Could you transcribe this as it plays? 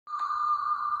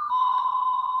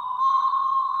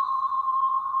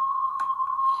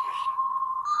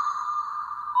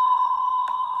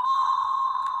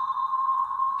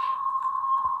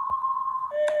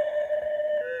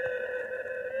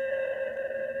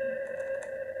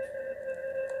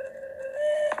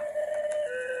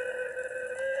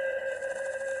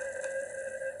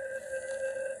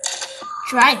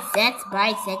Triceps,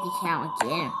 biceps, how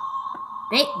again.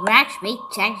 Big racks, big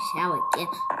checks, how again.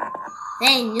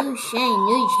 Say new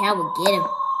how get him.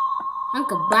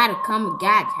 Uncle Bada come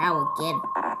God, how get him.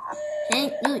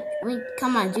 Say new,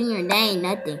 come on, Junior, that ain't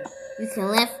nothing. You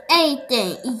can lift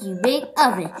anything, easy big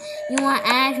oven. You want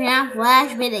ash, round,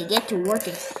 flash, better get to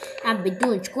working. I've been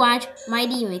doing squats, might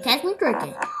even catch me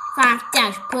drinking.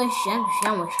 5,000 push-ups,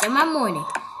 sandwich in my morning.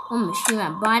 I'm machine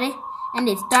my body, and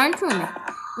they start trimming.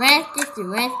 Rest, it's the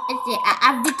rest, it's the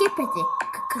I've been person.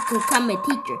 Come a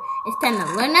teacher, it's time to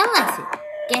learn a lesson.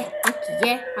 Get hunky,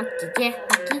 get hunky, get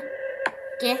hunky.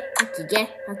 Get hunky, get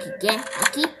hunky, get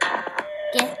hunky.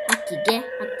 Get hunky, get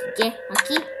hunky, get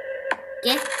hunky.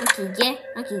 Get hunky, get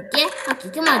hunky, get hunky.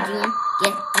 Come on, Junior.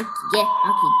 Get hunky, get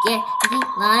hunky, get hunky.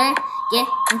 Louder. Get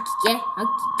hunky, get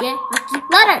hunky, get hunky.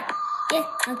 Louder. Get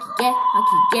hunky, get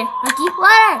hunky, get hunky.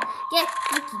 Louder. Get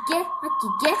hunky, get hunky,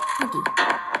 get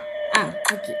hunky. I'm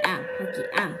hunky, I'm hunky,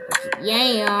 I'm hunky.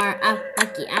 Yeah, you are. I'm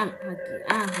hunky, I'm hunky,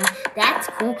 I'm hunky. That's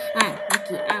cool. I'm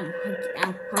hunky, I'm hunky,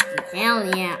 I'm hunky.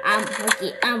 Hell yeah, I'm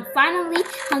hunky. I'm finally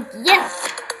hunky. Yeah.